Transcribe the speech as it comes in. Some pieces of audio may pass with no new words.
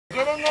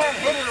in there and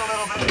hit it a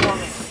little bit for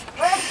me.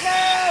 Let's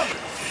go!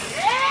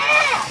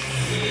 Yeah!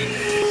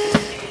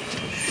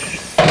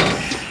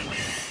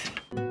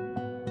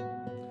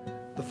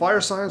 The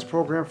Fire Science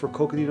program for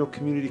Coconino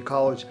Community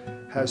College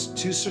has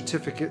 2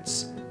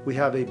 certificates. We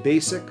have a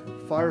basic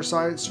fire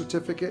science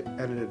certificate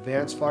and an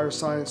advanced fire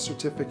science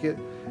certificate,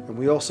 and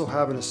we also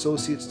have an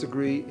associate's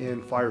degree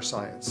in fire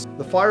science.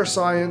 The fire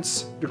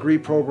science degree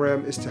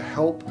program is to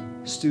help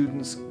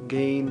students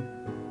gain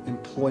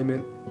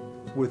employment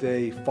with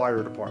a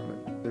fire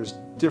department. There's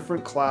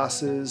different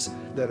classes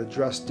that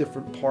address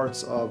different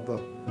parts of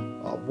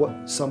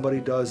what somebody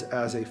does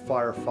as a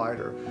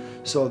firefighter.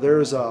 So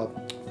there's a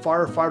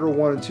firefighter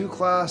 1 and 2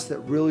 class that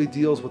really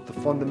deals with the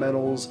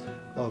fundamentals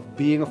of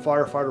being a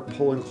firefighter,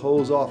 pulling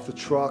hose off the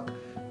truck,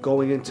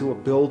 going into a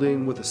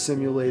building with a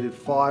simulated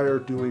fire,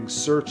 doing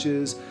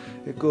searches.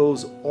 It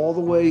goes all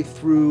the way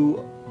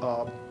through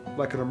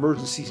like an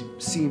emergency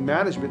scene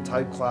management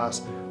type class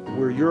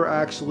where you're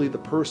actually the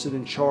person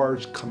in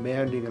charge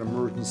commanding an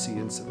emergency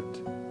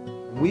incident.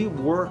 We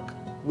work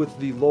with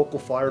the local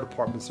fire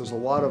departments. There's a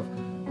lot of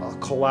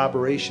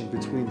collaboration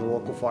between the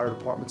local fire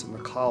departments and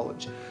the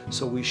college.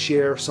 So we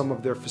share some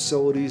of their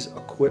facilities,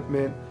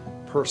 equipment,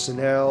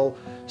 personnel.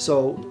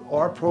 So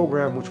our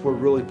program, which we're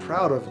really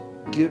proud of,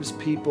 gives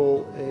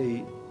people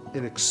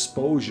an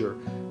exposure,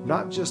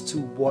 not just to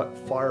what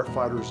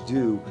firefighters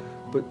do,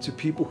 but to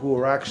people who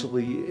are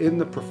actually in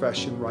the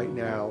profession right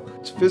now.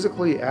 It's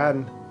physically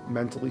and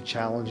mentally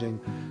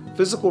challenging.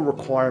 Physical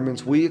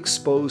requirements, we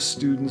expose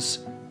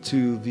students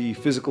to the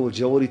physical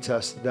agility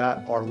test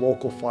that our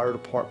local fire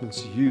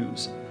departments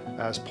use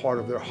as part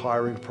of their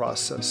hiring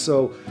process.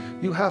 So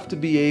you have to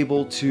be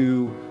able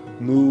to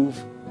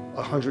move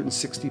a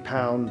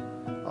 160-pound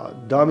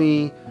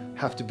dummy,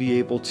 have to be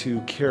able to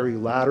carry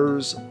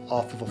ladders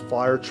off of a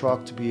fire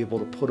truck to be able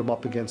to put them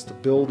up against a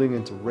building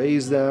and to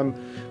raise them,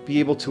 be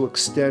able to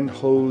extend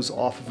hose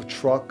off of a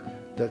truck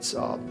that's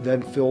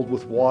then filled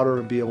with water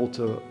and be able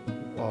to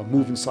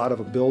move inside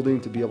of a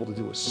building to be able to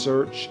do a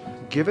search.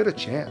 Give it a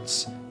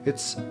chance.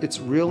 It's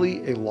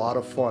really a lot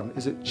of fun.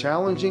 Is it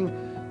challenging?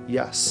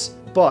 Yes.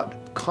 But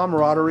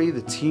camaraderie,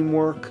 the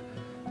teamwork,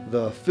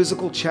 the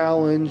physical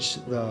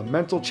challenge, the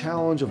mental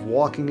challenge of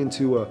walking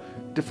into a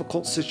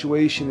difficult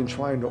situation and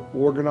trying to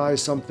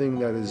organize something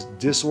that is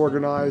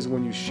disorganized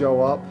when you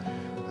show up.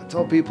 I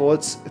tell people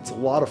it's a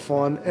lot of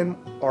fun, and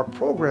our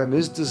program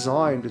is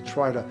designed to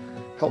try to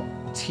help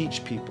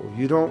teach people.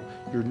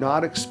 You're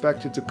not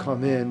expected to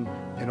come in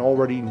and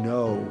already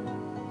know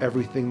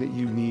everything that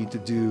you need to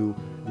do.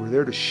 We're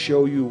there to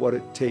show you what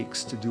it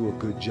takes to do a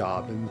good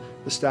job, and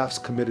the staff's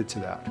committed to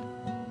that.